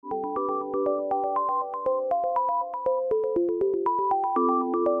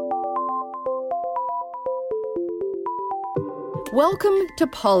Welcome to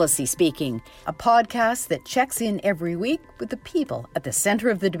Policy Speaking, a podcast that checks in every week with the people at the centre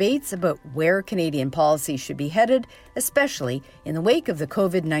of the debates about where Canadian policy should be headed, especially in the wake of the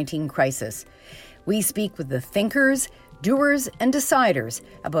COVID-19 crisis. We speak with the thinkers, doers, and deciders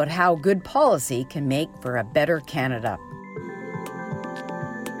about how good policy can make for a better Canada.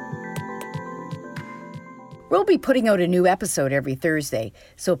 We'll be putting out a new episode every Thursday,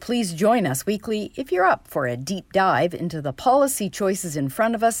 so please join us weekly if you're up for a deep dive into the policy choices in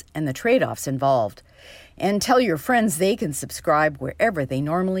front of us and the trade-offs involved. And tell your friends they can subscribe wherever they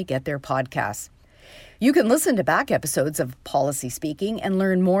normally get their podcasts. You can listen to back episodes of Policy Speaking and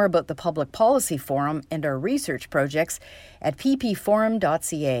learn more about the Public Policy Forum and our research projects at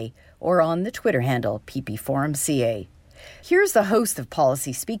ppforum.ca or on the Twitter handle ppforumca. Here's the host of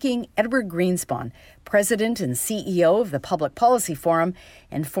Policy Speaking, Edward Greenspan, President and CEO of the Public Policy Forum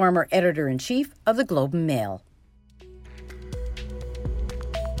and former Editor-in-Chief of the Globe and Mail.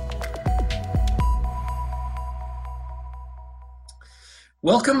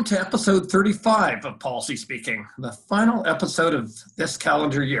 Welcome to episode 35 of Policy Speaking, the final episode of this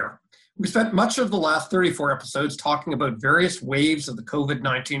calendar year. We spent much of the last 34 episodes talking about various waves of the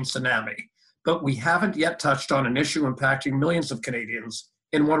COVID-19 tsunami, but we haven't yet touched on an issue impacting millions of Canadians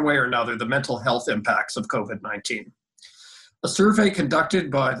in one way or another, the mental health impacts of COVID-19. A survey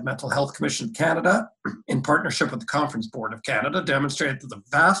conducted by the Mental Health Commission of Canada in partnership with the Conference Board of Canada demonstrated that the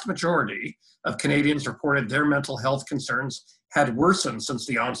vast majority of Canadians reported their mental health concerns had worsened since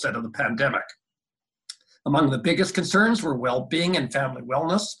the onset of the pandemic. Among the biggest concerns were well-being and family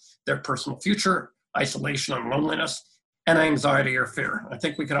wellness, their personal future, isolation and loneliness, and anxiety or fear. I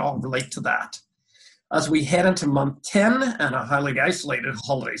think we can all relate to that. As we head into month 10 and a highly isolated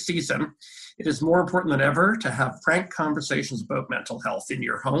holiday season, it is more important than ever to have frank conversations about mental health in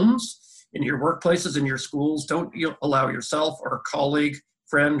your homes, in your workplaces, in your schools. Don't allow yourself or a colleague,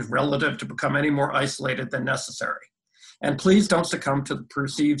 friend, relative to become any more isolated than necessary. And please don't succumb to the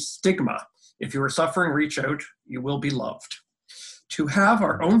perceived stigma. If you are suffering, reach out. You will be loved. To have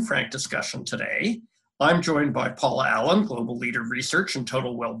our own frank discussion today, I'm joined by Paula Allen, Global Leader of Research and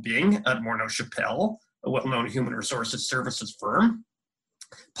Total Wellbeing at Morneau Shepell, a well-known human resources services firm.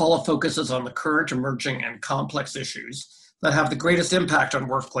 Paula focuses on the current, emerging, and complex issues that have the greatest impact on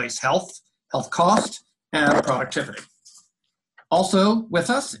workplace health, health cost, and productivity. Also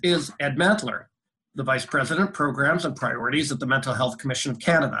with us is Ed Mantler, the Vice President, Programs and Priorities at the Mental Health Commission of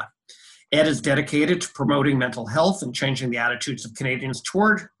Canada. Ed is dedicated to promoting mental health and changing the attitudes of Canadians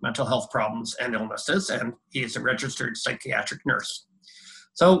toward mental health problems and illnesses, and he is a registered psychiatric nurse.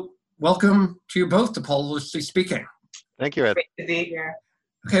 So welcome to you both to Policy Speaking. Thank you, Ed. Great to be here.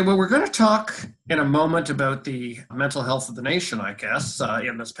 Okay, well, we're going to talk in a moment about the mental health of the nation, I guess,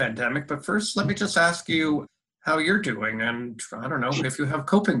 in this pandemic. But first, let me just ask you how you're doing, and I don't know if you have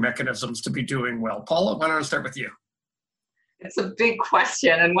coping mechanisms to be doing well. Paula, why don't I start with you? It's a big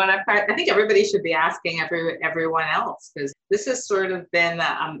question, and one I think everybody should be asking everyone else, because this has sort of been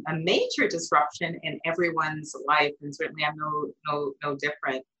a major disruption in everyone's life, and certainly I'm no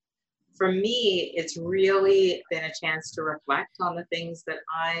different. For me, it's really been a chance to reflect on the things that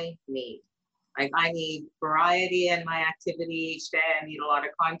I need. Like, I need variety in my activity each day. I need a lot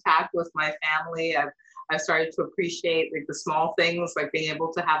of contact with my family. I've started to appreciate like the small things, like being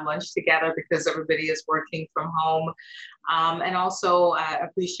able to have lunch together because everybody is working from home. And also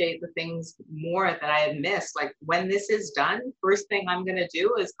appreciate the things more that I had missed. Like, when this is done, first thing I'm going to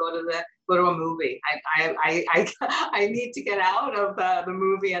do is go to a movie. I need to get out of the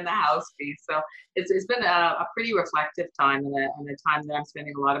movie and the house piece. So it's been a pretty reflective time, and a time that I'm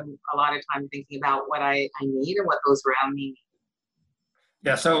spending a lot of time thinking about what I need and what those around me need.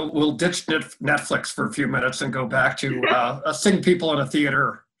 Yeah, so we'll ditch Netflix for a few minutes and go back to seeing people in a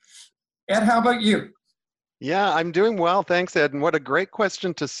theater. Ed, how about you? Yeah, I'm doing well. Thanks, Ed. And what a great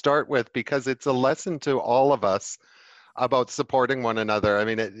question to start with, because it's a lesson to all of us about supporting one another. I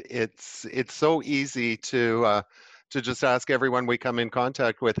mean, it's so easy to just ask everyone we come in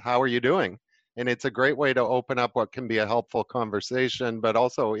contact with, how are you doing? And it's a great way to open up what can be a helpful conversation, but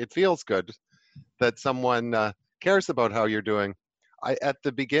also it feels good that someone cares about how you're doing. At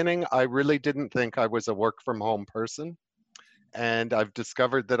the beginning, I really didn't think I was a work from home person, and I've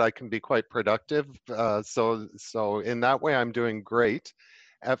discovered that I can be quite productive. So in that way, I'm doing great.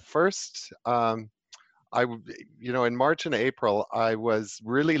 At first, in March and April, I was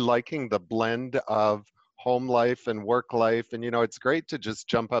really liking the blend of home life and work life. And, it's great to just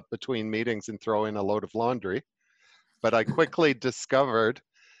jump up between meetings and throw in a load of laundry. But I quickly discovered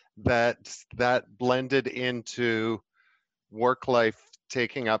that blended into work life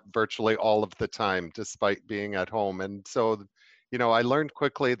taking up virtually all of the time despite being at home. And so, I learned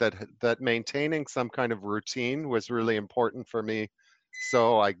quickly that maintaining some kind of routine was really important for me.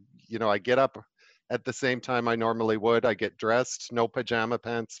 So I get up at the same time I normally would. I get dressed, no pajama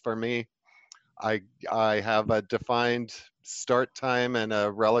pants for me. I I have a defined start time and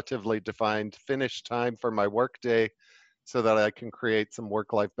a relatively defined finish time for my workday so that I can create some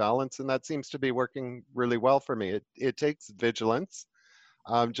work-life balance, and that seems to be working really well for me. It takes vigilance.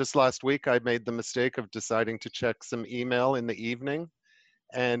 Just last week, I made the mistake of deciding to check some email in the evening,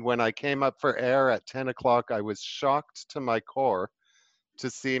 and when I came up for air at 10 o'clock, I was shocked to my core to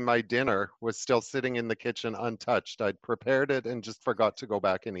see my dinner was still sitting in the kitchen untouched. I'd prepared it and just forgot to go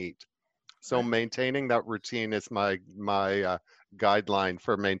back and eat. So maintaining that routine is my guideline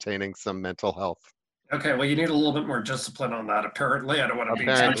for maintaining some mental health. Okay, well, you need a little bit more discipline on that, apparently. I don't want to be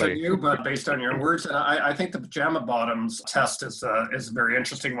judging Apparently. you, but based on your words, and I think the pajama bottoms test is a very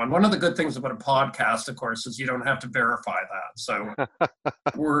interesting one. One of the good things about a podcast, of course, is you don't have to verify that. So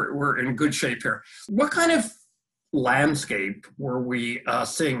we're in good shape here. What kind of landscape were we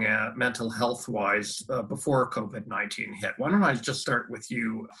seeing mental health wise before COVID-19 hit? Why don't I just start with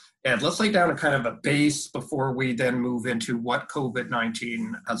you, Ed? Let's lay down a kind of a base before we then move into what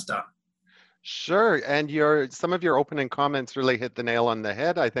COVID-19 has done. Sure, and some of your opening comments really hit the nail on the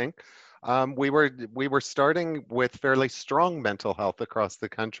head, I think. We were starting with fairly strong mental health across the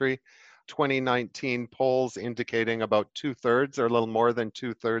country. 2019 polls indicating about 2/3 or a little more than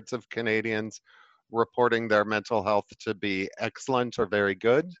 2/3 of Canadians reporting their mental health to be excellent or very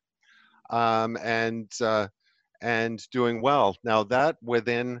good, um, and uh, and doing well. Now that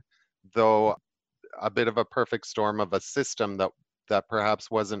within, though, a bit of a perfect storm of a system that perhaps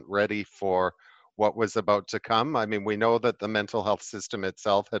wasn't ready for what was about to come. I mean, we know that the mental health system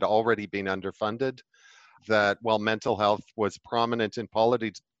itself had already been underfunded, that while mental health was prominent in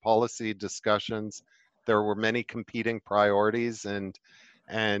policy discussions, there were many competing priorities, and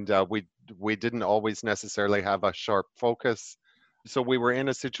we didn't always necessarily have a sharp focus. So we were in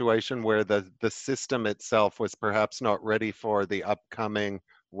a situation where the system itself was perhaps not ready for the upcoming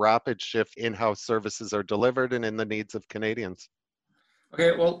rapid shift in how services are delivered and in the needs of Canadians.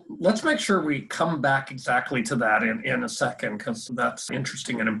 Okay, well, let's make sure we come back exactly to that in a second, because that's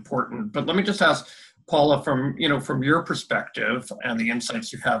interesting and important. But let me just ask Paula, from your perspective and the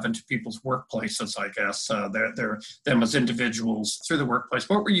insights you have into people's workplaces, I guess, them as individuals through the workplace.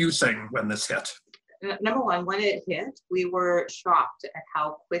 What were you saying when this hit? Number one, when it hit, we were shocked at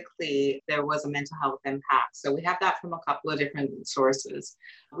how quickly there was a mental health impact. So we have that from a couple of different sources.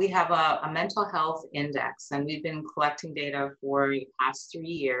 We have a mental health index, and we've been collecting data for the past 3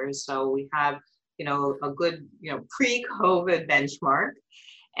 years. So we have, a good, pre-COVID benchmark.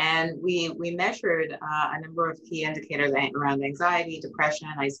 And we measured a number of key indicators around anxiety, depression,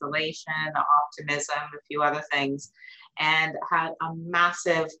 isolation, optimism, a few other things, and had a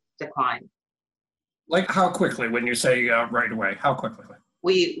massive decline. Like how quickly, when you say right away, how quickly?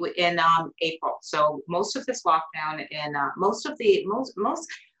 We in April. So most of this lockdown in most,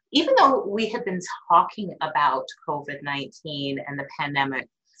 even though we had been talking about COVID-19 and the pandemic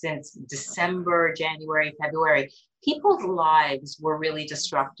since December, January, February, people's lives were really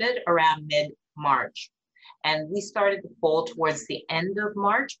disrupted around mid-March. And we started to pull towards the end of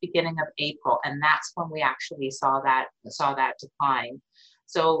March, beginning of April, and that's when we actually saw that decline.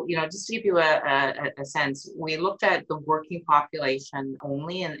 So, just to give you a sense, we looked at the working population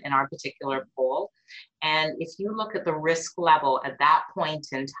only in our particular poll. And if you look at the risk level at that point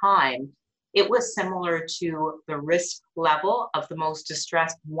in time, it was similar to the risk level of the most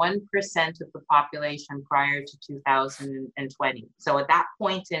distressed 1% of the population prior to 2020. So at that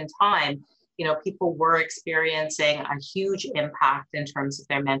point in time, people were experiencing a huge impact in terms of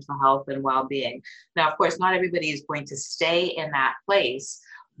their mental health and well-being. Now, of course, not everybody is going to stay in that place,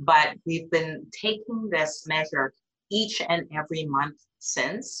 but we've been taking this measure each and every month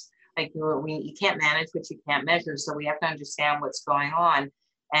since. Like, you can't manage what you can't measure, so we have to understand what's going on.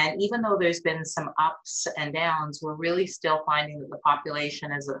 And even though there's been some ups and downs, we're really still finding that the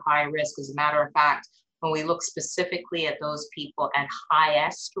population is at high risk. As a matter of fact, when we look specifically at those people at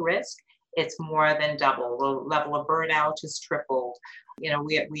highest risk, it's more than double. The level of burnout is tripled.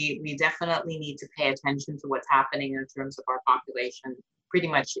 We definitely need to pay attention to what's happening in terms of our population pretty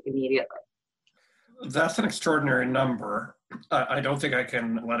much immediately. That's an extraordinary number. I don't think I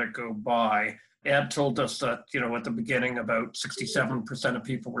can let it go by. Ed told us that, at the beginning, about 67% of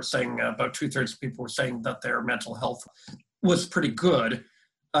people were saying, about 2/3 of people were saying that their mental health was pretty good.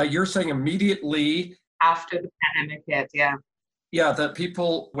 You're saying immediately after the pandemic hit, yeah. Yeah, that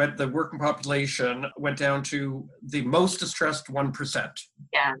the working population went down to the most distressed 1%.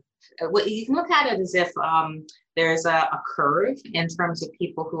 Yeah. You can look at it as if there's a curve in terms of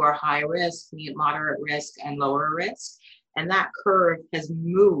people who are high risk, moderate risk, and lower risk. And that curve has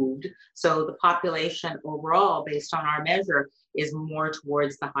moved. So the population overall, based on our measure, is more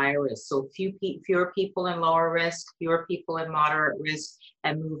towards the higher risk. So fewer people in lower risk, fewer people in moderate risk,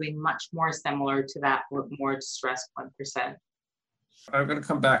 and moving much more similar to that more distressed 1%. I'm going to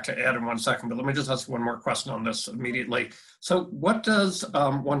come back to Ed in 1 second, but let me just ask one more question on this immediately. So what does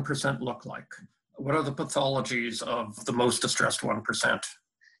 1% look like? What are the pathologies of the most distressed 1%?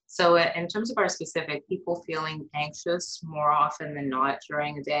 So in terms of our specific, people feeling anxious more often than not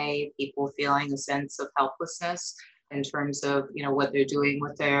during a day, people feeling a sense of helplessness in terms of, what they're doing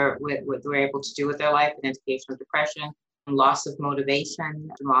what they're able to do with their life, an indication of depression, loss of motivation,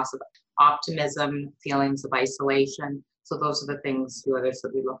 loss of optimism, feelings of isolation. So those are the things, the others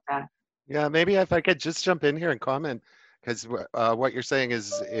that we looked at. Yeah, maybe if I could just jump in here and comment, because what you're saying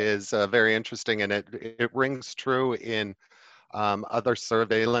is very interesting, and it rings true in other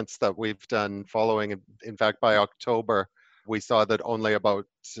surveillance that we've done following. In fact, by October, we saw that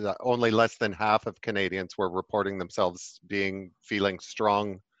only less than half of Canadians were reporting themselves feeling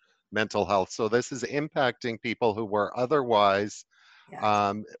strong mental health. So this is impacting people who were otherwise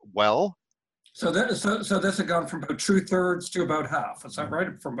well. So this had gone from about 2/3 to about half. Is that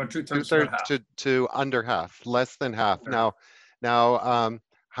right? From about 2/3 to about half. To under half, less than half. Now,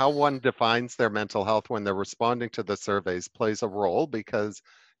 how one defines their mental health when they're responding to the surveys plays a role, because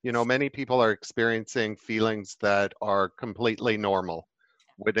many people are experiencing feelings that are completely normal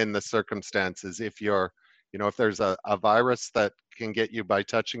within the circumstances. If there's a virus that can get you by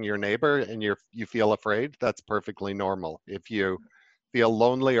touching your neighbor and you feel afraid, that's perfectly normal. If you feel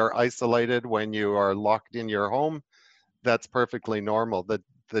lonely or isolated when you are locked in your home, that's perfectly normal.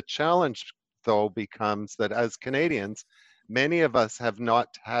 The challenge, though, becomes that as Canadians, many of us have not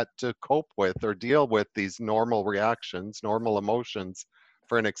had to cope with or deal with these normal reactions, normal emotions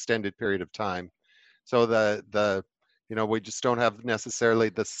for an extended period of time. So we just don't have necessarily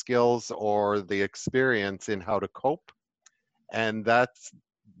the skills or the experience in how to cope. And that's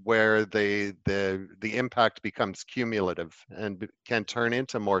where the impact becomes cumulative and can turn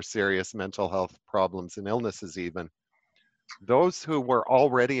into more serious mental health problems and illnesses even. Those who were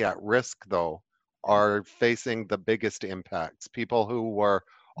already at risk, though, are facing the biggest impacts. People who were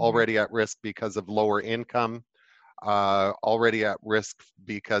already at risk because of lower income, already at risk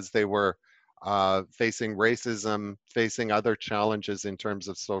because they were facing racism, facing other challenges in terms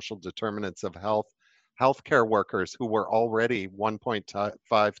of social determinants of health, healthcare workers who were already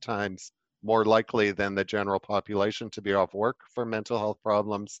 1.5 times more likely than the general population to be off work for mental health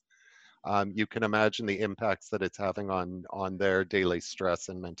problems. You can imagine the impacts that it's having on their daily stress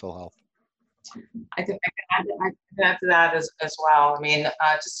and mental health. I can add to that as well. I mean,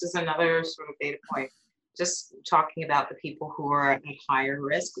 just as another sort of data point, just talking about the people who are at higher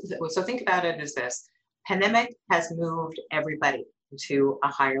risk. So think about it as this: pandemic has moved everybody to a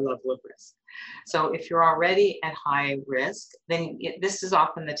higher level of risk. So if you're already at high risk, then this is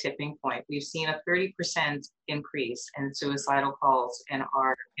often the tipping point. We've seen a 30% increase in suicidal calls in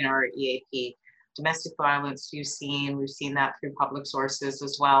our EAP. Domestic violence we've seen that through public sources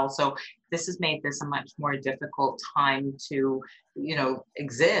as well. So this has made this a much more difficult time to,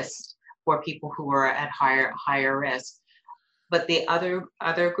 exist for people who are at higher risk. But the other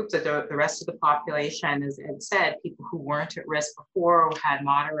groups, the rest of the population, as Ed said, people who weren't at risk before or had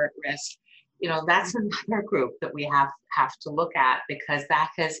moderate risk, that's another group that we have to look at, because that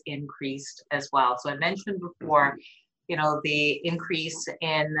has increased as well. So I mentioned before, the increase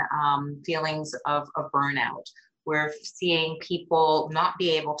in feelings of burnout. We're seeing people not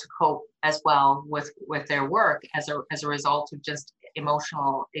be able to cope as well with their work as a result of just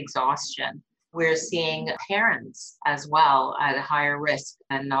emotional exhaustion. We're seeing parents as well at a higher risk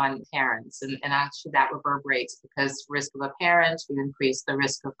than non-parents. And actually that reverberates, because risk of a parent, you increase the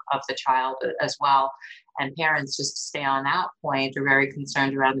risk of the child as well. And parents, just to stay on that point, are very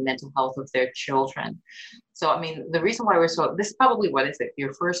concerned around the mental health of their children. So, I mean, the reason why this is probably, what is it,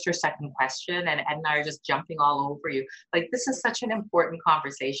 your first or second question, and Ed and I are just jumping all over you. Like, this is such an important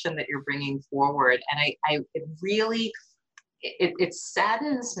conversation that you're bringing forward. And it really, it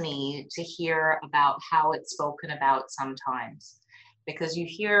saddens me to hear about how it's spoken about sometimes, because you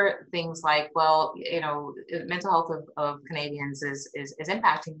hear things like, well, mental health of Canadians is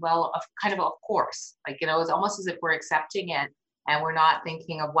impacting. Well, of course, it's almost as if we're accepting it and we're not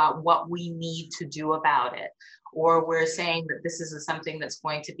thinking of what we need to do about it, or we're saying that this is something that's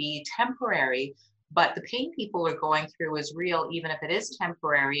going to be temporary. But the pain people are going through is real, even if it is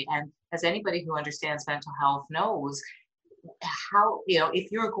temporary. And as anybody who understands mental health knows, how,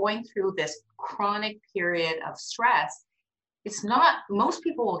 if you're going through this chronic period of stress, it's not, most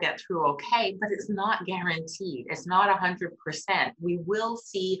people will get through okay, but it's not guaranteed. It's not 100%. We will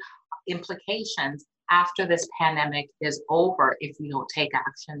see implications after this pandemic is over if we don't take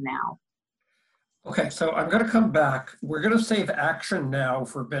action now. Okay, so I'm going to come back. We're going to save action now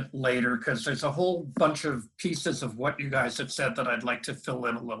for a bit later because there's a whole bunch of pieces of what you guys have said that I'd like to fill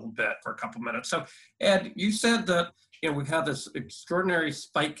in a little bit for a couple minutes. So, Ed, you said that we've had this extraordinary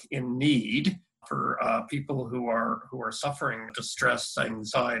spike in need for people who are suffering distress,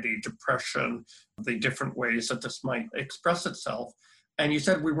 anxiety, depression, the different ways that this might express itself. And you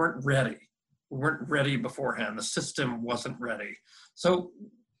said we weren't ready. We weren't ready beforehand. The system wasn't ready. So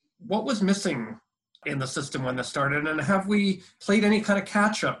what was missing in the system when this started, and have we played any kind of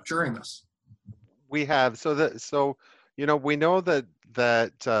catch up during this? We have. So we know that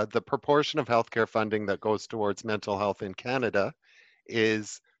the proportion of healthcare funding that goes towards mental health in Canada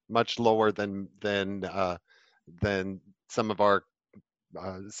is much lower than some of our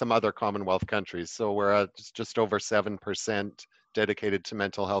some other Commonwealth countries. So we're at just over 7% dedicated to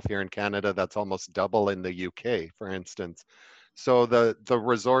mental health here in Canada. That's almost double in the UK, for instance. So the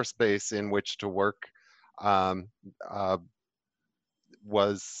resource base in which to work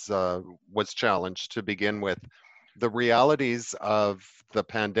was challenged to begin with. The realities of the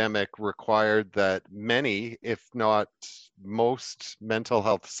pandemic required that many, if not most, mental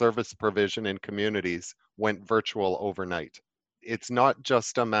health service provision in communities went virtual overnight. It's not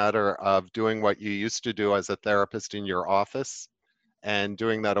just a matter of doing what you used to do as a therapist in your office and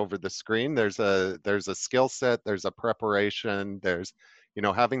doing that over the screen. There's a skill set, there's a preparation, there's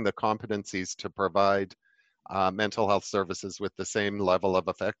having the competencies to provide mental health services with the same level of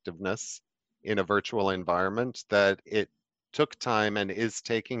effectiveness in a virtual environment, that it took time and is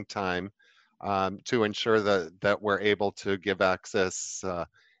taking time to ensure that we're able to give access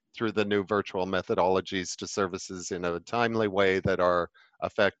through the new virtual methodologies to services in a timely way that are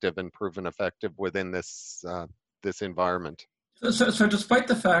effective and proven effective within this environment. So despite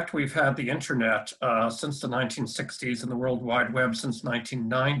the fact we've had the internet since the 1960s and the World Wide Web since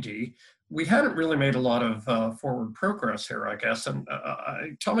 1990, we hadn't really made a lot of forward progress here, I guess. And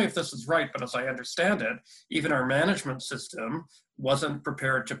tell me if this is right, but as I understand it, even our management system wasn't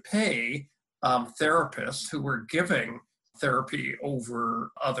prepared to pay therapists who were giving therapy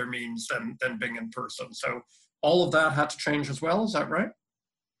over other means than being in person. So all of that had to change as well. Is that right?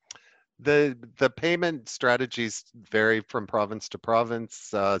 The payment strategies vary from province to province,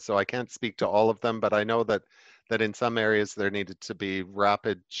 so I can't speak to all of them, but I know that in some areas there needed to be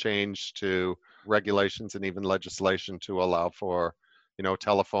rapid change to regulations and even legislation to allow for,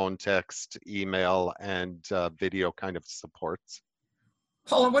 telephone, text, email, and video kind of supports.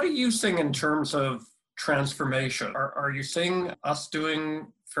 Paula, what are you seeing in terms of transformation? Are you seeing us doing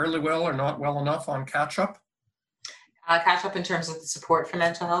fairly well or not well enough on catch up? Catch up in terms of the support for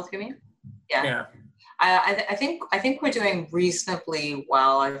mental health, you mean? Yeah. I think we're doing reasonably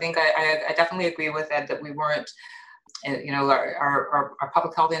well. I think I definitely agree with Ed that we weren't, our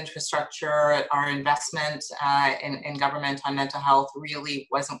public health infrastructure, our investment in government on mental health really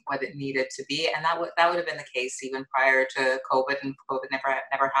wasn't what it needed to be, and that would have been the case even prior to COVID, and COVID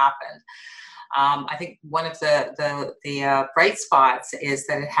never happened. I think one of the bright spots is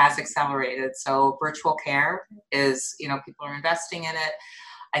that it has accelerated. So virtual care is, people are investing in it.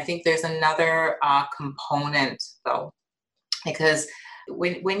 I think there's another component though, because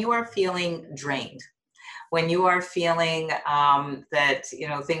when you are feeling drained, when you are feeling that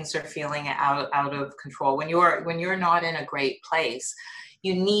things are feeling out of control, when you're not in a great place,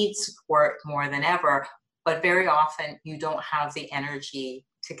 you need support more than ever. But very often you don't have the energy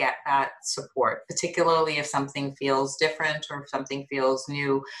to get that support, particularly if something feels different or if something feels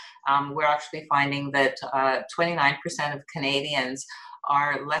new. We're actually finding that 29% of Canadians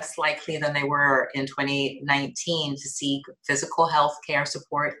are less likely than they were in 2019 to seek physical health care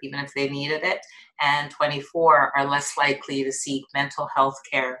support, even if they needed it, and 24 are less likely to seek mental health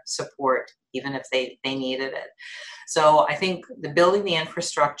care support, even if they needed it. So I think building the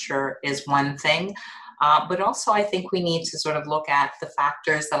infrastructure is one thing. But also, I think we need to sort of look at the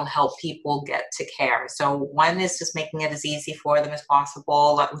factors that'll help people get to care. So one is just making it as easy for them as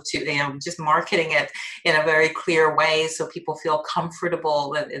possible, just marketing it in a very clear way so people feel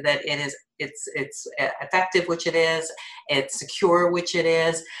comfortable that it's effective, which it is, it's secure, which it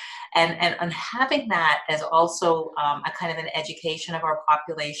is. And having that as also a kind of an education of our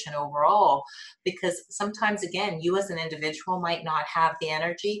population overall, because sometimes, again, you as an individual might not have the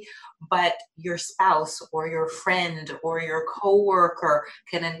energy, but your spouse or your friend or your coworker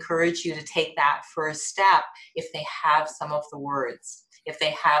can encourage you to take that first step if they have some of the words, if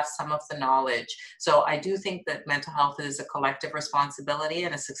they have some of the knowledge. So I do think that mental health is a collective responsibility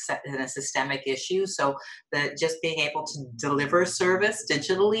and a systemic issue. So that just being able to deliver service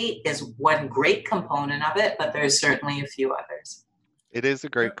digitally is one great component of it, but there's certainly a few others. It is a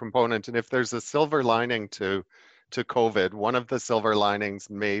great component. And if there's a silver lining to COVID, one of the silver linings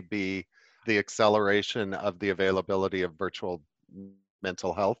may be the acceleration of the availability of virtual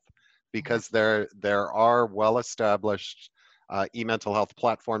mental health, because there are well-established e-mental health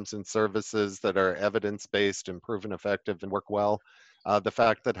platforms and services that are evidence-based and proven effective and work well. The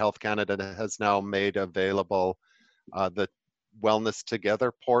fact that Health Canada has now made available the Wellness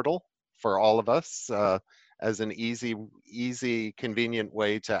Together portal for all of us as an easy, convenient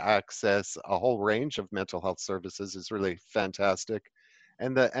way to access a whole range of mental health services is really fantastic.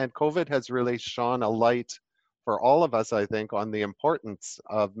 And COVID has really shone a light for all of us, I think, on the importance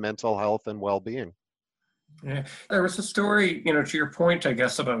of mental health and well-being. Yeah, there was a story, to your point, I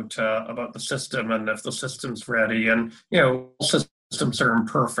guess, about the system and if the system's ready. And systems are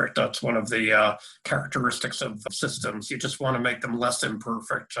imperfect. That's one of the characteristics of systems. You just want to make them less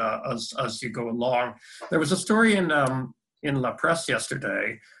imperfect as you go along. There was a story in La Presse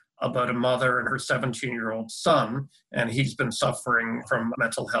yesterday about a mother and her 17-year-old son, and he's been suffering from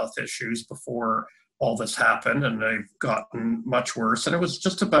mental health issues before all this happened, and they've gotten much worse. And it was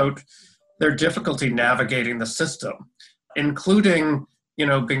just about their difficulty navigating the system, including,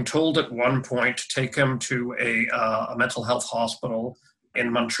 being told at one point to take him to a mental health hospital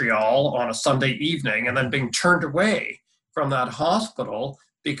in Montreal on a Sunday evening, and then being turned away from that hospital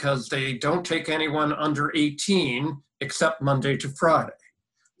because they don't take anyone under 18 except Monday to Friday.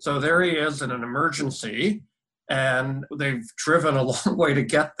 So there he is in an emergency, and they've driven a long way to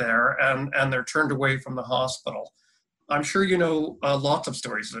get there, and they're turned away from the hospital. I'm sure you know lots of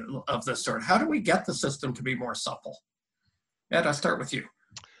stories of this sort. How do we get the system to be more supple? Ed, I'll start with you.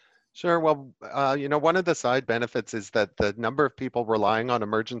 Sure. Well, one of the side benefits is that the number of people relying on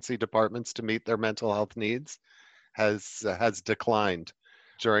emergency departments to meet their mental health needs has declined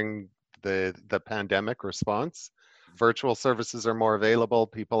during the pandemic response. Virtual services are more available.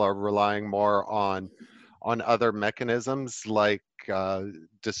 People are relying more on other mechanisms like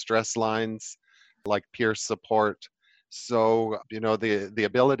distress lines, like peer support. So, the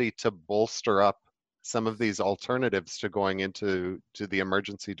ability to bolster up some of these alternatives to going into the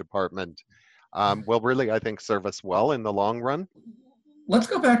emergency department will really, I think, serve us well in the long run. Let's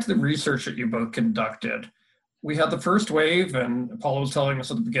go back to the research that you both conducted. We had the first wave, and Paula was telling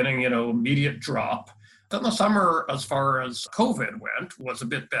us at the beginning, immediate drop. Then the summer, as far as COVID went, was a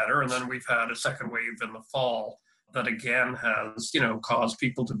bit better, and then we've had a second wave in the fall that again has, caused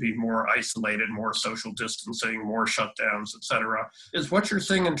people to be more isolated, more social distancing, more shutdowns, et cetera. Is what you're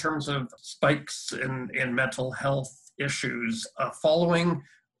seeing in terms of spikes in mental health issues following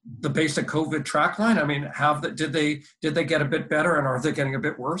the basic COVID track line? I mean, did they get a bit better, and are they getting a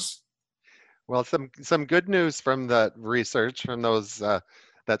bit worse? Well, some good news from that research, from those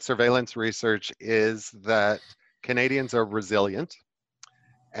that surveillance research, is that Canadians are resilient.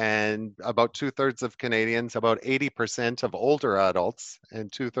 And about 2/3 of Canadians, about 80% of older adults,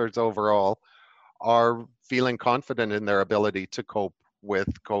 and 2/3 overall, are feeling confident in their ability to cope with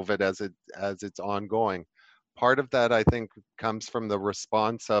COVID as it's ongoing. Part of that, I think, comes from the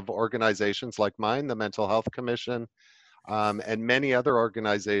response of organizations like mine, the Mental Health Commission, and many other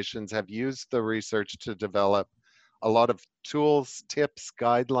organizations have used the research to develop a lot of tools, tips,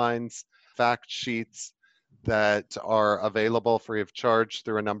 guidelines, fact sheets that are available free of charge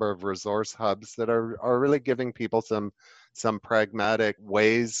through a number of resource hubs that are really giving people some pragmatic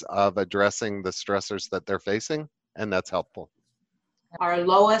ways of addressing the stressors that they're facing, and that's helpful. Our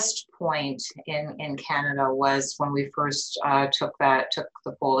lowest point in Canada was when we first took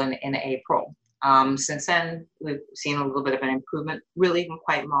the poll in April. Since then, we've seen a little bit of an improvement, really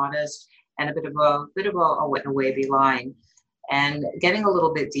quite modest, and a bit of a wavy line. And getting a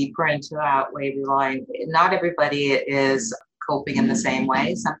little bit deeper into that wavy line, not everybody is coping in the same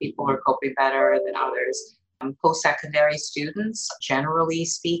way. Some people are coping better than others. Post-secondary students, generally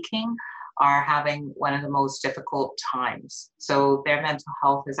speaking, are having one of the most difficult times. So their mental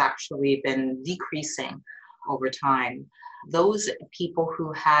health has actually been decreasing over time. Those people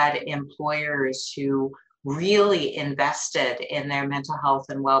who had employers who really invested in their mental health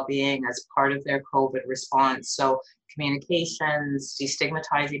and well-being as part of their COVID response. So communications,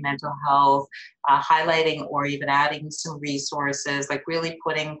 destigmatizing mental health, highlighting or even adding some resources, like really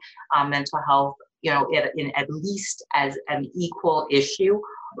putting mental health, in at least as an equal issue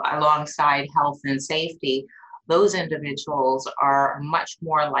alongside health and safety. Those individuals are much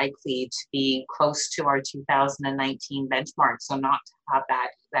more likely to be close to our 2019 benchmark, so not to have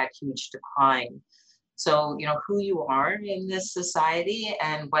that huge decline. So, who you are in this society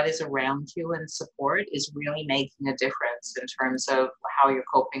and what is around you and support is really making a difference in terms of how you're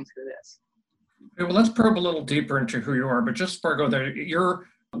coping through this. Okay, well, let's probe a little deeper into who you are, but just before I go there,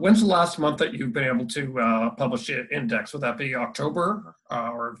 when's the last month that you've been able to publish an index? Would that be October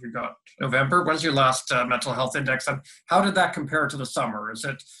or have you got November? When's your last mental health index, and how did that compare to the summer? Is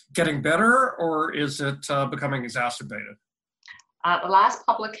it getting better or is it becoming exacerbated? The last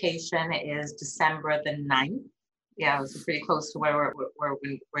publication is December the 9th. Yeah, it was pretty close to where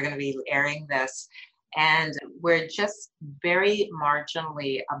we're going to be airing this. And we're just very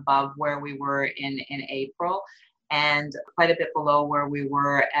marginally above where we were in April, and quite a bit below where we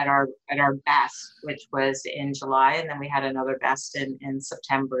were at our best, which was in July, and then we had another best in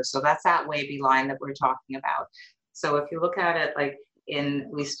September. So that's that wavy line that we're talking about. So if you look at it, like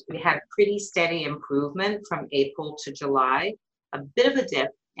we had pretty steady improvement from April to July, a bit of a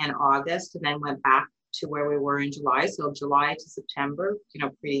dip in August, and then went back to where we were in July. So July to September,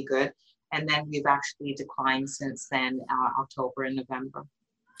 pretty good. And then we've actually declined since then, October and November.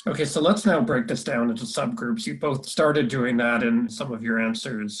 Okay, so let's now break this down into subgroups. You both started doing that in some of your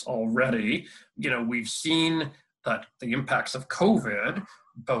answers already. We've seen that the impacts of COVID,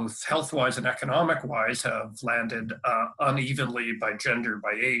 both health-wise and economic-wise, have landed unevenly by gender,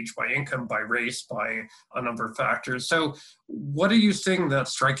 by age, by income, by race, by a number of factors. So what are you seeing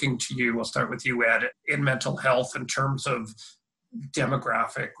that's striking to you? We'll start with you, Ed, in mental health in terms of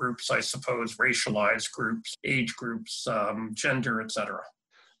demographic groups, I suppose, racialized groups, age groups, gender, et cetera.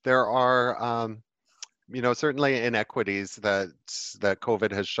 There are, certainly inequities that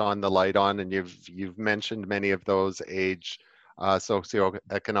COVID has shone the light on, and you've mentioned many of those: age,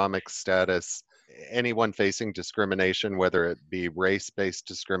 socioeconomic status, anyone facing discrimination, whether it be race-based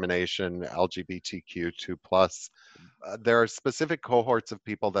discrimination, LGBTQ2+. There are specific cohorts of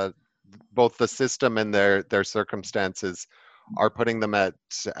people that both the system and their circumstances are putting them at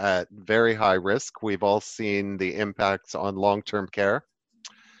very high risk. We've all seen the impacts on long-term care,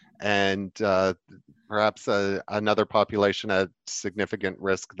 and perhaps another population at significant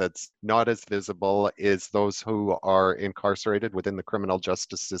risk that's not as visible is those who are incarcerated within the criminal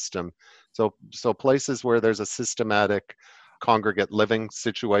justice system. So places where there's a systematic congregate living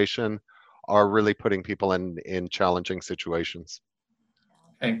situation are really putting people in challenging situations.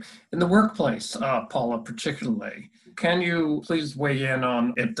 Okay. In the workplace, Paula, particularly, can you please weigh in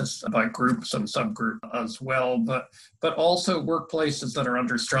on it this by groups and subgroup as well, but also workplaces that are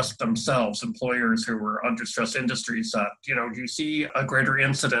under stress themselves, employers who are under stress, industries that, do you see a greater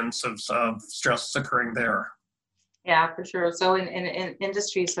incidence of stress occurring there? Yeah, for sure. So in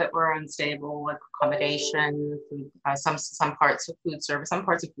industries that were unstable, like accommodation, food, some parts of food service,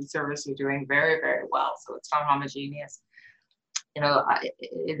 are doing very, very well. So it's not homogeneous.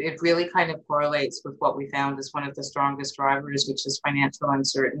 It really kind of correlates with what we found as one of the strongest drivers, which is financial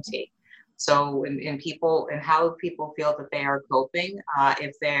uncertainty. So in people and how people feel that they are coping,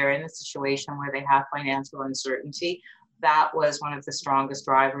 if they're in a situation where they have financial uncertainty, that was one of the strongest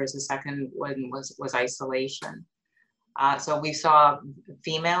drivers. The second one was isolation. So we saw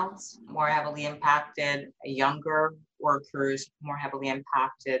females more heavily impacted, younger workers more heavily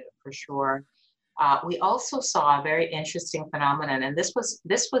impacted for sure. We also saw a very interesting phenomenon, and this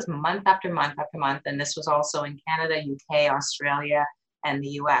was month after month after month, and this was also in Canada, UK, Australia, and the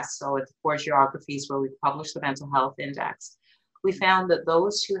US. So it's 4 geographies where we published the mental health index. We found that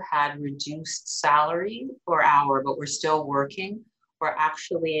those who had reduced salary per hour but were still working were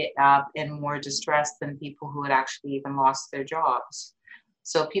actually in more distress than people who had actually even lost their jobs.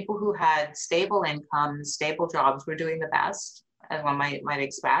 So people who had stable incomes, stable jobs were doing the best, as one might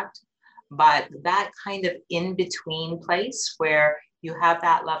expect. But that kind of in-between place where you have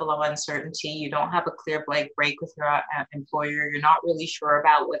that level of uncertainty, you don't have a clear break with your employer, you're not really sure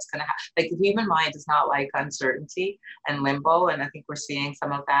about what's going to happen. Like the human mind is not like uncertainty and limbo, and I think we're seeing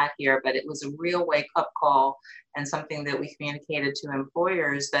some of that here, but it was a real wake-up call and something that we communicated to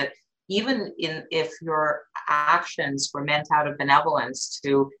employers that even if your actions were meant out of benevolence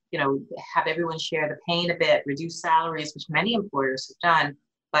to, have everyone share the pain a bit, reduce salaries, which many employers have done,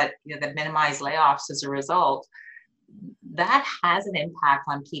 but that minimize layoffs as a result, that has an impact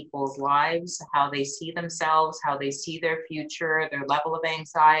on people's lives, how they see themselves, how they see their future, their level of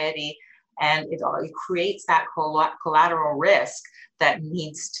anxiety. And it creates that collateral risk that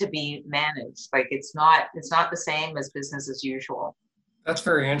needs to be managed. Like it's not the same as business as usual. That's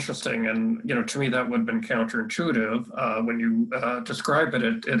very interesting, and to me that would have been counterintuitive. When you describe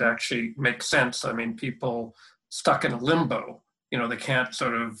it, it actually makes sense. I mean, people stuck in a limbo. They can't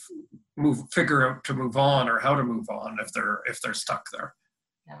sort of figure out to move on or how to move on if they're stuck there.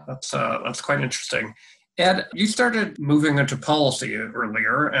 Yeah. That's quite interesting. Ed, you started moving into policy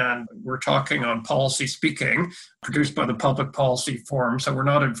earlier, and we're talking on Policy Speaking, produced by the Public Policy Forum. So we're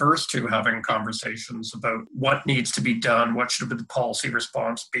not adverse to having conversations about what needs to be done, what should the policy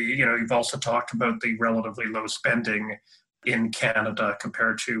response be. You've also talked about the relatively low spending in Canada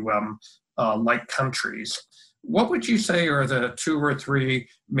compared to like countries. What would you say are the 2 or 3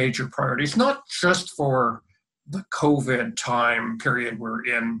 major priorities, not just for the COVID time period we're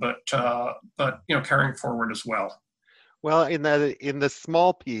in, but carrying forward as well? Well, in the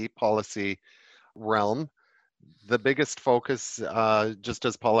small p policy realm, the biggest focus, just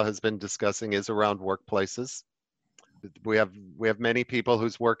as Paula has been discussing, is around workplaces. We have many people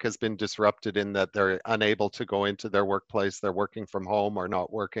whose work has been disrupted in that they're unable to go into their workplace. They're working from home or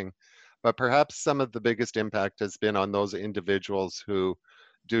not working. But perhaps some of the biggest impact has been on those individuals who,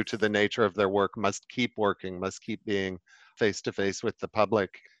 due to the nature of their work, must keep working, must keep being face to face with the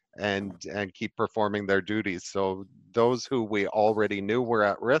public and keep performing their duties. So those who we already knew were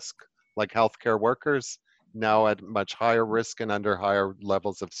at risk, like healthcare workers, now at much higher risk and under higher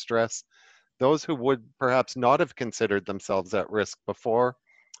levels of stress. Those who would perhaps not have considered themselves at risk before,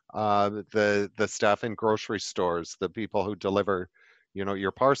 the staff in grocery stores, the people who deliver,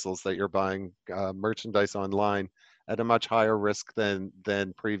 your parcels that you're buying, merchandise online, at a much higher risk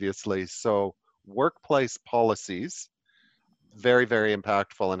than previously. So workplace policies, very, very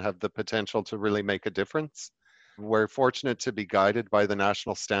impactful and have the potential to really make a difference. We're fortunate to be guided by the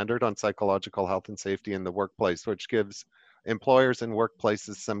National Standard on Psychological Health and Safety in the Workplace, which gives employers and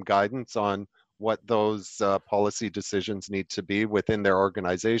workplaces some guidance on what those policy decisions need to be within their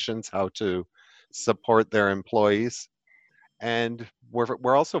organizations, how to support their employees. And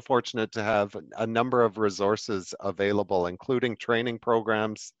we're also fortunate to have a number of resources available, including training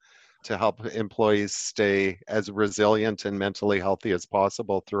programs to help employees stay as resilient and mentally healthy as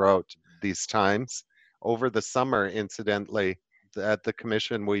possible throughout these times. Over the summer, incidentally, at the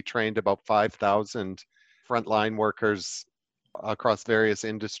Commission, we trained about 5,000 frontline workers across various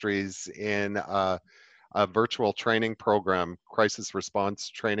industries in a virtual training program, crisis response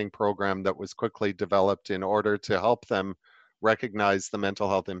training program that was quickly developed in order to help them recognize the mental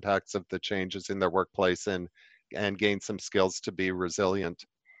health impacts of the changes in their workplace and gain some skills to be resilient.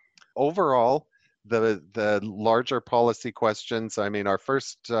 Overall, the larger policy questions, I mean, our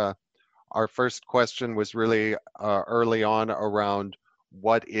first question was really early on around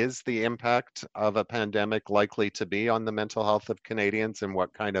what is the impact of a pandemic likely to be on the mental health of Canadians, and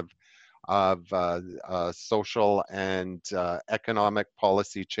what kind of social and economic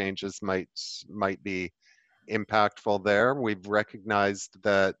policy changes might be impactful there. We've recognized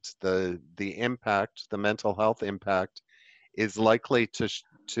that the impact, the mental health impact, is likely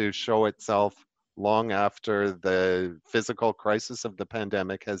to show itself long after the physical crisis of the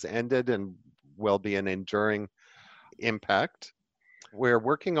pandemic has ended and will be an enduring impact. We're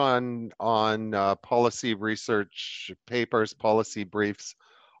working on policy research papers, policy briefs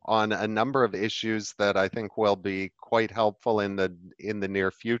on a number of issues that I think will be quite helpful in the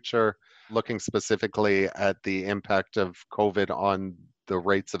near future, looking specifically at the impact of COVID on the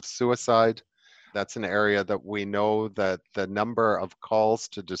rates of suicide. That's an area that we know that the number of calls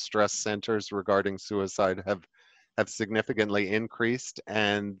to distress centers regarding suicide have significantly increased,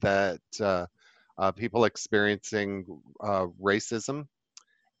 and that people experiencing racism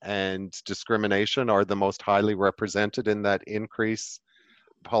and discrimination are the most highly represented in that increase.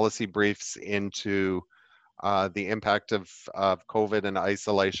 Policy briefs into the impact of COVID and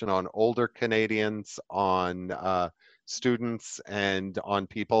isolation on older Canadians, on students, and on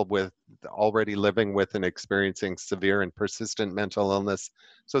people with already living with and experiencing severe and persistent mental illness.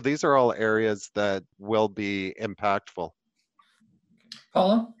 So these are all areas that will be impactful.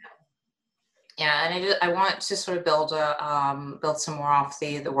 Paula? Yeah, and I want to sort of build some more off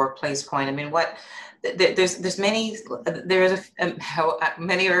the workplace point. I mean, there's many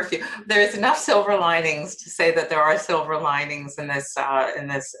many or a few. There's enough silver linings to say that there are silver linings in this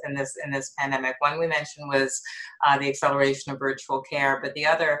pandemic. One we mentioned was the acceleration of virtual care, but the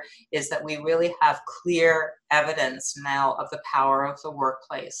other is that we really have clear evidence now of the power of the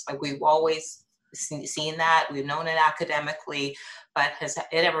workplace. Like we've always seen that. We've known it academically, but has it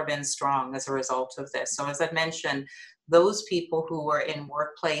ever been strong as a result of this? So as I've mentioned, those people who were in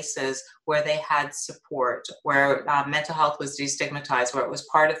workplaces where they had support, where mental health was destigmatized, where it was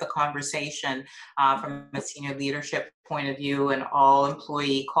part of the conversation from a senior leadership point of view, and all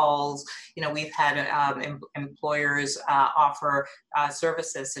employee calls. We've had employers offer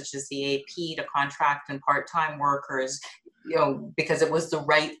services such as the AP to contract and part-time workers, because it was the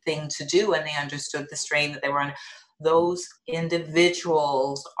right thing to do and they understood the strain that they were on. Those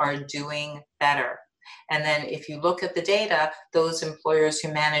individuals are doing better. And then if you look at the data, those employers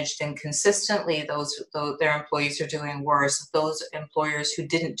who managed inconsistently, their employees are doing worse. Those employers who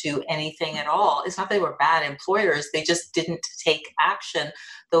didn't do anything at all, it's not they were bad employers, they just didn't take action.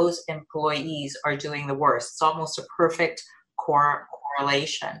 Those employees are doing the worst. It's almost a perfect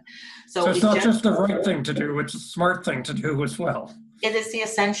correlation. So it's not just the right thing to do, it's a smart thing to do as well. It is the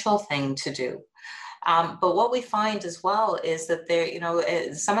essential thing to do. But what we find as well is that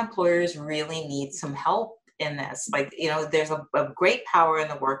some employers really need some help in this. There's a great power in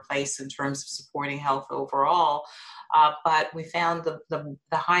the workplace in terms of supporting health overall. But we found the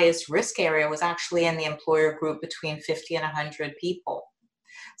highest risk area was actually in the employer group between 50 and 100 people.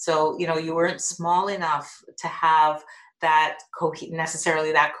 So, you weren't small enough to have that cohesiveness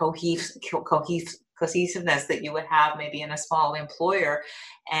that you would have maybe in a small employer.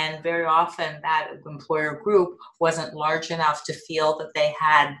 And very often that employer group wasn't large enough to feel that they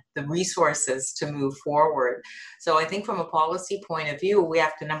had the resources to move forward. So I think from a policy point of view, we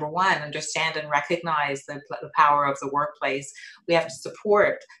have to, number one, understand and recognize the power of the workplace. We have to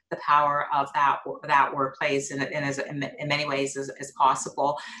support the power of that workplace in many ways as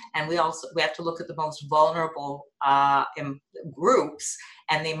possible. And we have to look at the most vulnerable groups.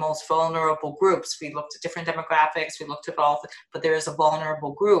 And the most vulnerable groups, we looked at different demographics, we looked at but there is a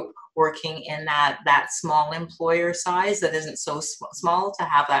vulnerable group working in that small employer size that isn't so small to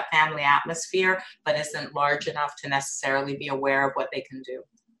have that family atmosphere, but isn't large enough to necessarily be aware of what they can do.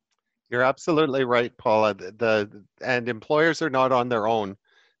 You're absolutely right, Paula. And employers are not on their own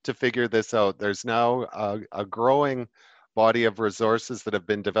to figure this out. There's now a growing body of resources that have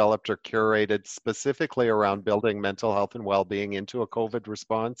been developed or curated specifically around building mental health and well-being into a COVID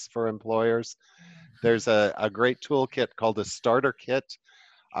response for employers. There's a great toolkit called a starter kit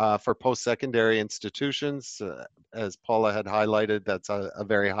for post-secondary institutions. As Paula had highlighted, that's a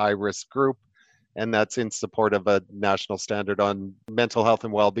very high-risk group, and that's in support of a national standard on mental health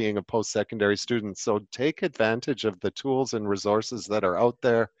and well-being of post-secondary students. So take advantage of the tools and resources that are out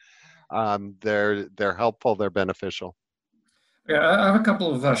there. They're helpful, they're beneficial. Yeah, I have a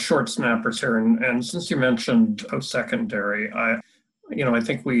couple of short snappers here, and since you mentioned post-secondary, I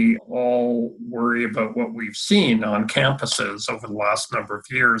think we all worry about what we've seen on campuses over the last number of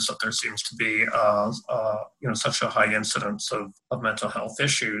years, that there seems to be such a high incidence of mental health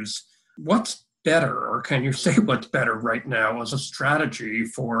issues. What's better, or can you say what's better right now as a strategy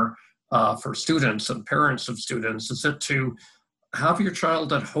for students and parents of students? Is it to have your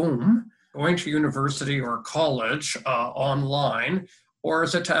child at home, going to university or college online, or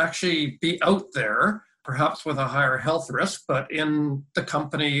is it to actually be out there, perhaps with a higher health risk, but in the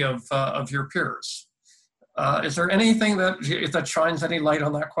company of your peers? Is there anything that shines any light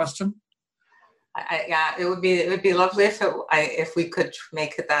on that question? Yeah, it would be lovely if we could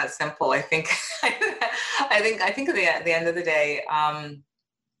make it that simple. I think at the end of the day,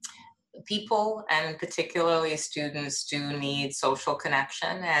 people, and particularly students, do need social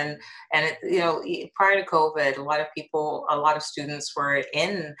connection. And prior to COVID, a lot of students were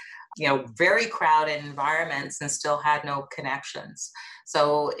in very crowded environments and still had no connections.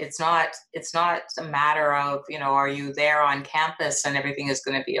 So it's not a matter of, are you there on campus and everything is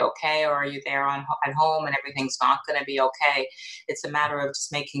going to be okay, or are you there at home and everything's not going to be okay? It's a matter of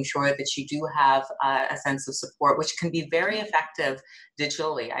just making sure that you do have a sense of support, which can be very effective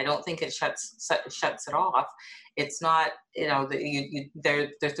digitally. I don't think it shuts it off. It's not,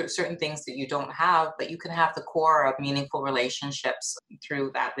 there's certain things that you don't have, but you can have the core of meaningful relationships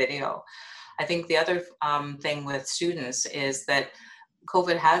through that video. I think the other thing with students is that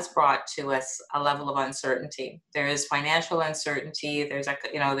COVID has brought to us a level of uncertainty. There is financial uncertainty. There's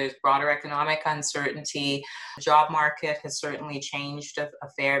broader economic uncertainty. The job market has certainly changed a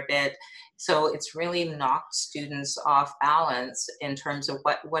fair bit. So it's really knocked students off balance in terms of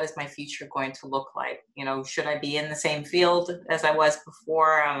what is my future going to look like? Should I be in the same field as I was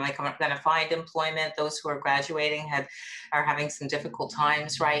before? Am I going to find employment? Those who are graduating are having some difficult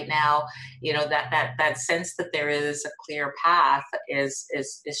times right now. That sense that there is a clear path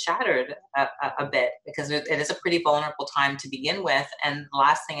is shattered a bit, because it is a pretty vulnerable time to begin with, and the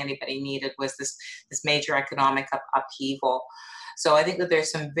last thing anybody needed was this major economic upheaval. So I think that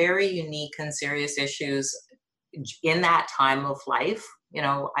there's some very unique and serious issues in that time of life,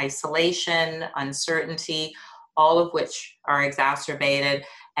 isolation, uncertainty, all of which are exacerbated,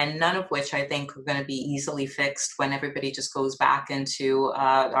 and none of which I think are going to be easily fixed when everybody just goes back into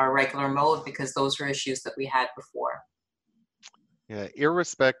our regular mode, because those were issues that we had before. Yeah,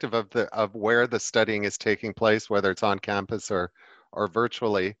 irrespective of where the studying is taking place, whether it's on campus or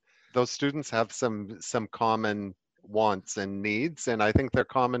virtually, those students have some common wants and needs, and I think they're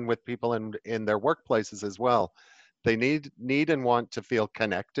common with people in their workplaces as well. They need and want to feel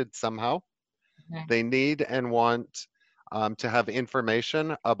connected somehow. Okay. They need and want to have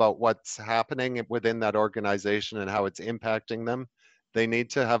information about what's happening within that organization and how it's impacting them. They need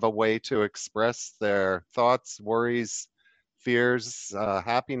to have a way to express their thoughts, worries, fears,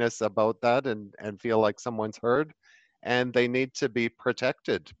 happiness about that, and feel like someone's heard. And they need to be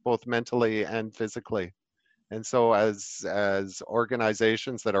protected, both mentally and physically. And so as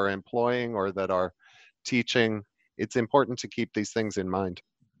organizations that are employing or that are teaching, it's important to keep these things in mind.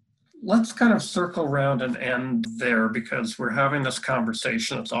 Let's kind of circle around and end there, because we're having this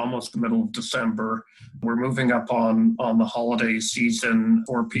conversation. It's almost the middle of December. We're moving up on the holiday season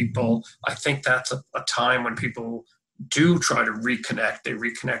for people. I think that's a time when people do try to reconnect. They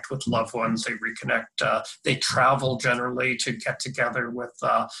reconnect with loved ones. They reconnect. They travel generally to get together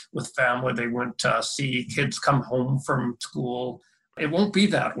with family. They went to see kids come home from school. It won't be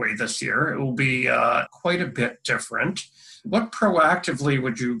that way this year. It will be quite a bit different. What proactively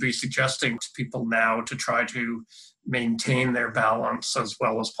would you be suggesting to people now to try to maintain their balance as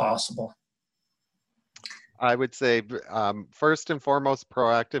well as possible? I would say, first and foremost,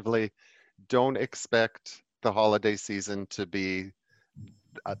 proactively, don't expect the holiday season to be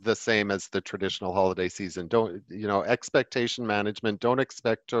the same as the traditional holiday season. Don't, expectation management, don't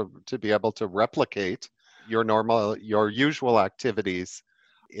expect to be able to replicate your usual activities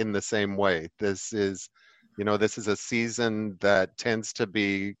in the same way. This is a season that tends to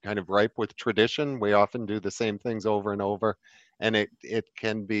be kind of ripe with tradition. We often do the same things over and over, and it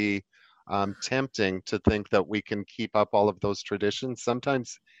can be tempting to think that we can keep up all of those traditions.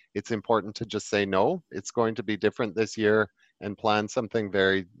 Sometimes it's important to just say, no, it's going to be different this year, and plan something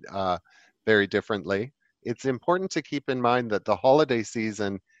very, very differently. It's important to keep in mind that the holiday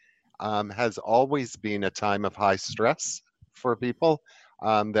season has always been a time of high stress for people.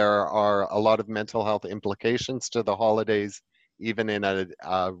 There are a lot of mental health implications to the holidays, even in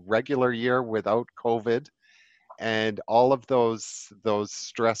a regular year without COVID. And all of those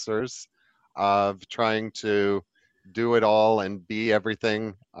stressors of trying to do it all and be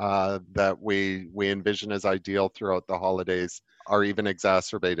everything that we envision as ideal throughout the holidays are even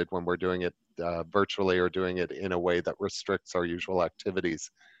exacerbated when we're doing it virtually, or doing it in a way that restricts our usual activities.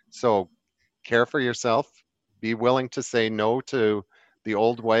 So care for yourself, be willing to say no to the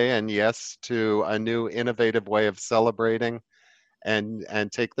old way and yes to a new innovative way of celebrating,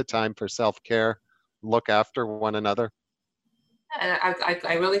 and take the time for self-care, look after one another. And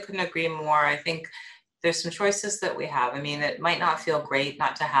I really couldn't agree more. I think there's some choices that we have. I mean, it might not feel great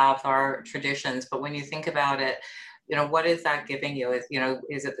not to have our traditions, but when you think about it, what is that giving you? Is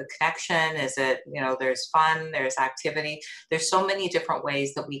it the connection? Is it, there's fun, there's activity. There's so many different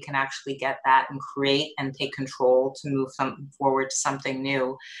ways that we can actually get that and create and take control to move forward to something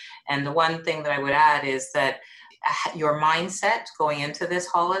new. And the one thing that I would add is that your mindset going into this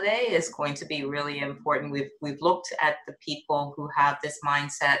holiday is going to be really important. We've looked at the people who have this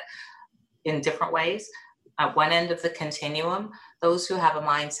mindset in different ways. At one end of the continuum, those who have a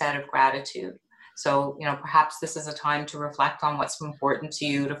mindset of gratitude. So, perhaps this is a time to reflect on what's important to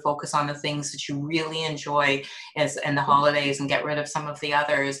you, to focus on the things that you really enjoy in the holidays, and get rid of some of the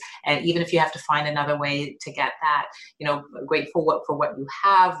others. And even if you have to find another way to get that, grateful for what you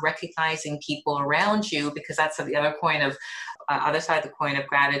have, recognizing people around you, because that's the other point of other side of the coin of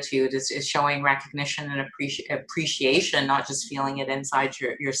gratitude is showing recognition and appreciation, not just feeling it inside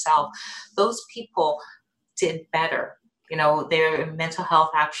yourself. Those people did better. Their mental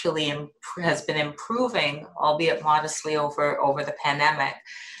health actually has been improving, albeit modestly, over the pandemic.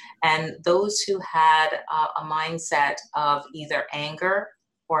 And those who had a mindset of either anger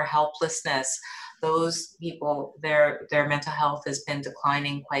or helplessness, those people, their mental health has been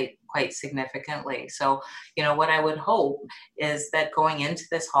declining quite significantly. So, what I would hope is that going into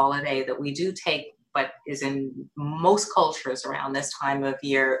this holiday, that we do take what is in most cultures around this time of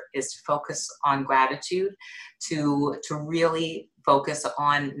year, is to focus on gratitude, to really focus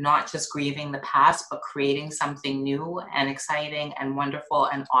on not just grieving the past, but creating something new and exciting and wonderful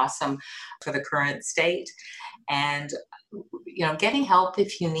and awesome for the current state. And getting help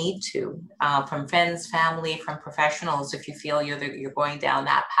if you need to, from friends, family, from professionals, if you feel you're going down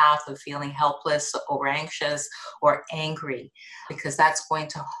that path of feeling helpless or anxious or angry, because that's going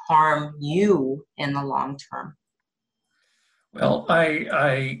to harm you in the long term. Well,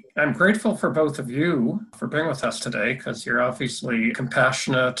 I'm grateful for both of you for being with us today, because you're obviously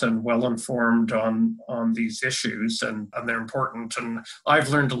compassionate and well-informed on these issues, and they're important. And I've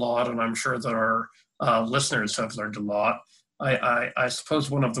learned a lot, and I'm sure that our listeners have learned a lot. I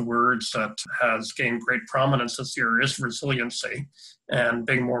suppose one of the words that has gained great prominence this year is resiliency, and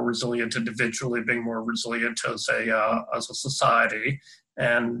being more resilient individually, being more resilient as a society.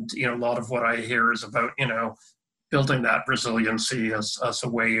 And a lot of what I hear is about building that resiliency as a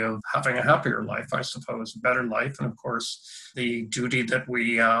way of having a happier life, I suppose, a better life, and of course the duty that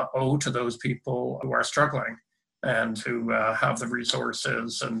we owe to those people who are struggling and who have the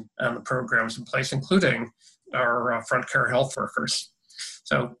resources and the programs in place, including our front care health workers.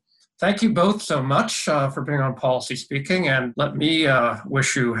 So thank you both so much for being on Policy Speaking, and let me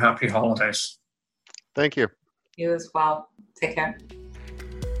wish you happy holidays. Thank you. You as well. Take care.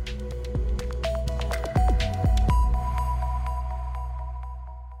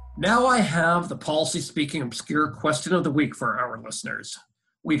 Now I have the Policy Speaking Obscure Question of the Week for our listeners.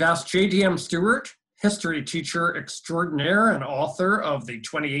 We've asked JDM Stewart, history teacher extraordinaire and author of the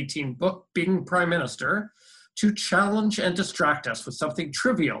 2018 book, Being Prime Minister, to challenge and distract us with something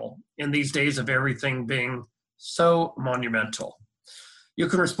trivial in these days of everything being so monumental. You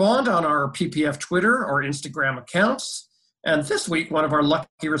can respond on our PPF Twitter or Instagram accounts, and this week one of our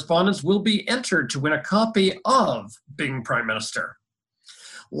lucky respondents will be entered to win a copy of Being Prime Minister.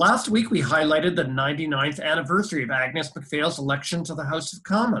 Last week, we highlighted the 99th anniversary of Agnes MacPhail's election to the House of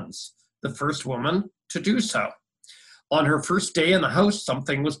Commons, the first woman to do so. On her first day in the House,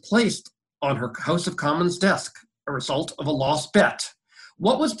 something was placed on her House of Commons desk, a result of a lost bet.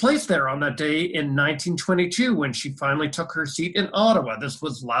 What was placed there on that day in 1922 when she finally took her seat in Ottawa? This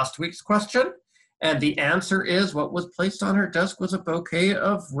was last week's question, and the answer is what was placed on her desk was a bouquet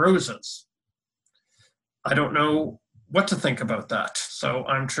of roses. I don't know what to think about that. So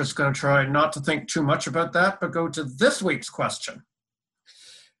I'm just going to try not to think too much about that, but go to this week's question.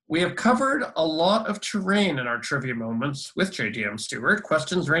 We have covered a lot of terrain in our trivia moments with JDM Stewart,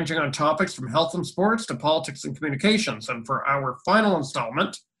 questions ranging on topics from health and sports to politics and communications. And for our final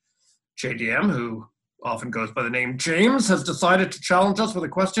installment, JDM, who often goes by the name James, has decided to challenge us with a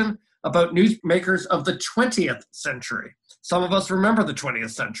question about newsmakers of the 20th century. Some of us remember the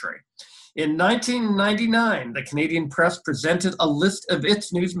 20th century. In 1999, the Canadian Press presented a list of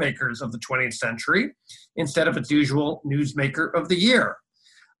its newsmakers of the 20th century instead of its usual newsmaker of the year.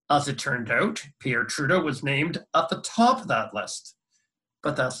 As it turned out, Pierre Trudeau was named at the top of that list.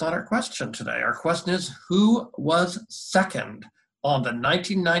 But that's not our question today. Our question is, who was second on the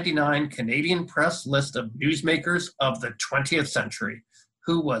 1999 Canadian Press list of newsmakers of the 20th century?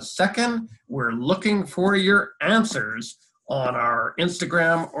 Who was second? We're looking for your answers on our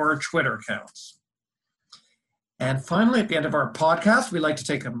Instagram or Twitter accounts. And finally, at the end of our podcast, we like to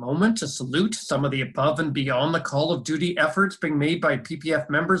take a moment to salute some of the above and beyond the call of duty efforts being made by PPF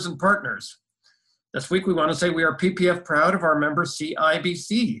members and partners. This week, we want to say we are PPF proud of our member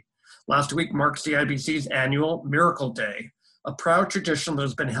CIBC. Last week marked CIBC's annual Miracle Day, a proud tradition that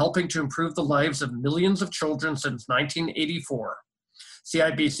has been helping to improve the lives of millions of children since 1984.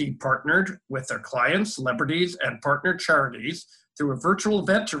 CIBC partnered with their clients, celebrities, and partner charities through a virtual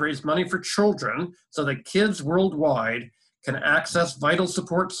event to raise money for children so that kids worldwide can access vital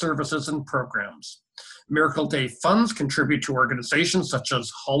support services and programs. Miracle Day funds contribute to organizations such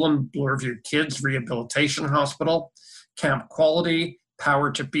as Holland Bloorview Kids Rehabilitation Hospital, Camp Quality,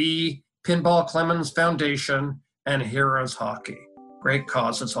 Power to Be, Pinball Clemens Foundation, and Heroes Hockey. Great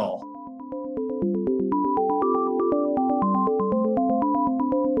causes all.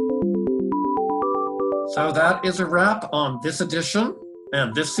 So that is a wrap on this edition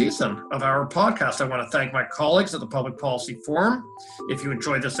and this season of our podcast. I want to thank my colleagues at the Public Policy Forum. If you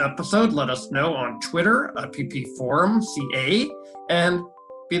enjoyed this episode, let us know on Twitter at PPForumCA, and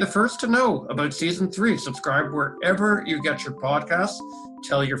be the first to know about Season 3. Subscribe wherever you get your podcasts.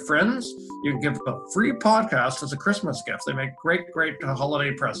 Tell your friends. You can give a free podcast as a Christmas gift. They make great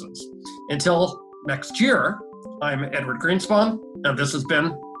holiday presents. Until next year, I'm Edward Greenspan, and this has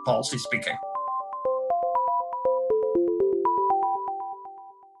been Policy Speaking.